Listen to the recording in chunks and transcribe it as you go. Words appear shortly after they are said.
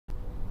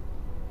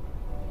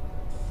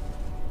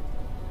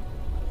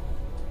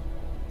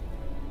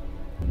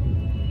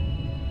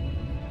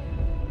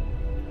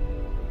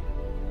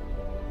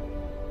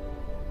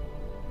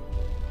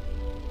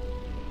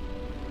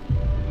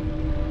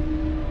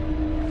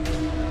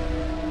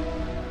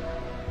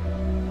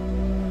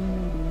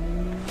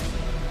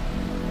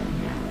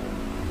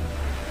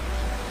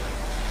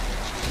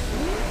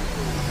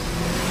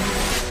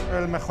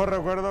mejor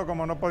recuerdo,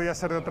 como no podía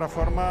ser de otra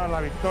forma,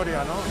 la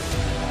victoria, ¿no?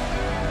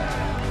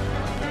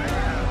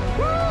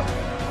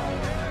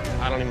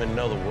 I don't even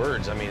know the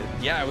words. I mean,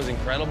 yeah, it was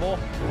incredible.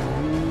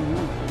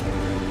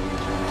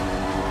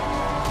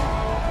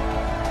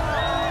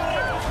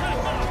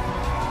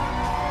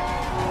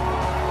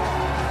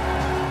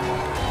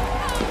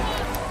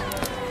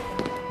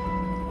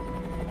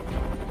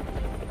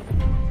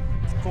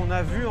 Ce qu'on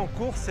a vu en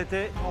course,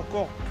 c'était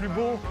encore plus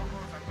beau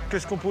que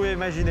ce qu'on pouvait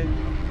imaginer.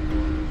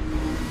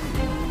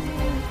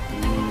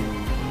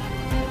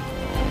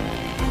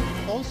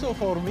 Also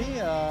for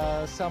me,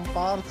 some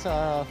parts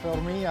for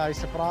me, I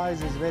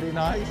surprise is very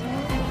nice.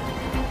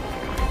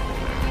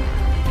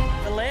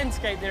 The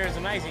landscape there is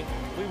amazing.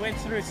 We went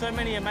through so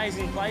many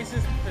amazing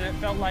places, and it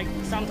felt like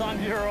sometimes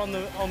you were on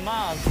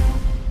Mars.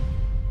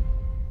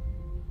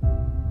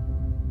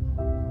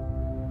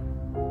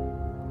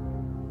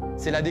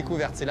 C'est la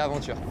découverte, c'est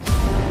l'aventure.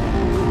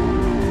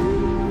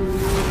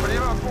 Allez,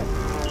 à fond,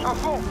 à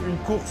fond. Une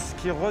course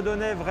qui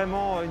redonnait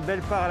vraiment une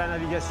belle part à la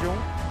navigation.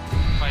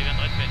 500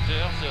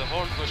 meters, the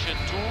whole ocean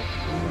tour.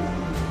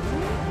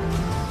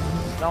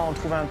 Là, on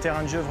trouve un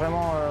terrain de jeu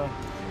vraiment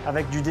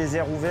avec du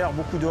désert ouvert,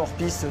 beaucoup de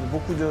hors-piste,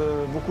 beaucoup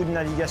de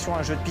navigation,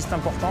 un jeu de piste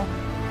important.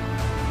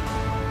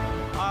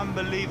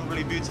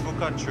 Unbelievably beautiful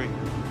country.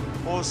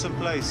 Awesome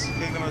place,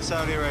 Kingdom of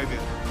Saudi Arabia.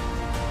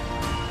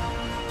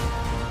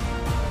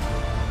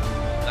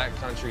 That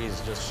country is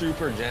just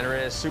super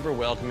generous, super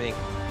welcoming.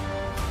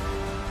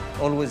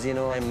 Always, you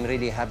know, I'm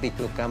really happy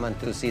to come and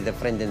to see the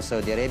friend in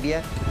Saudi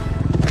Arabia.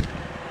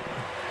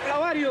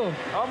 How are you?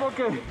 I'm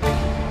okay.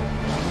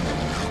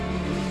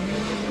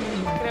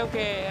 Creo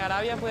que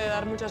Arabia puede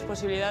dar muchas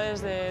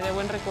posibilidades de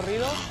buen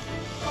recorrido.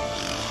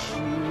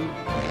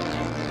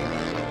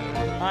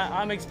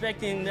 I'm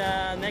expecting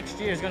next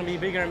year is going to be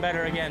bigger and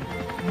better again.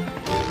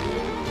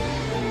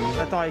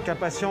 J'attends avec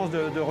impatience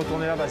de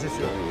retourner là-bas, c'est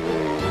sûr.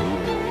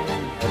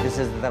 This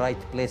is the right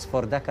place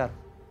for Dakar.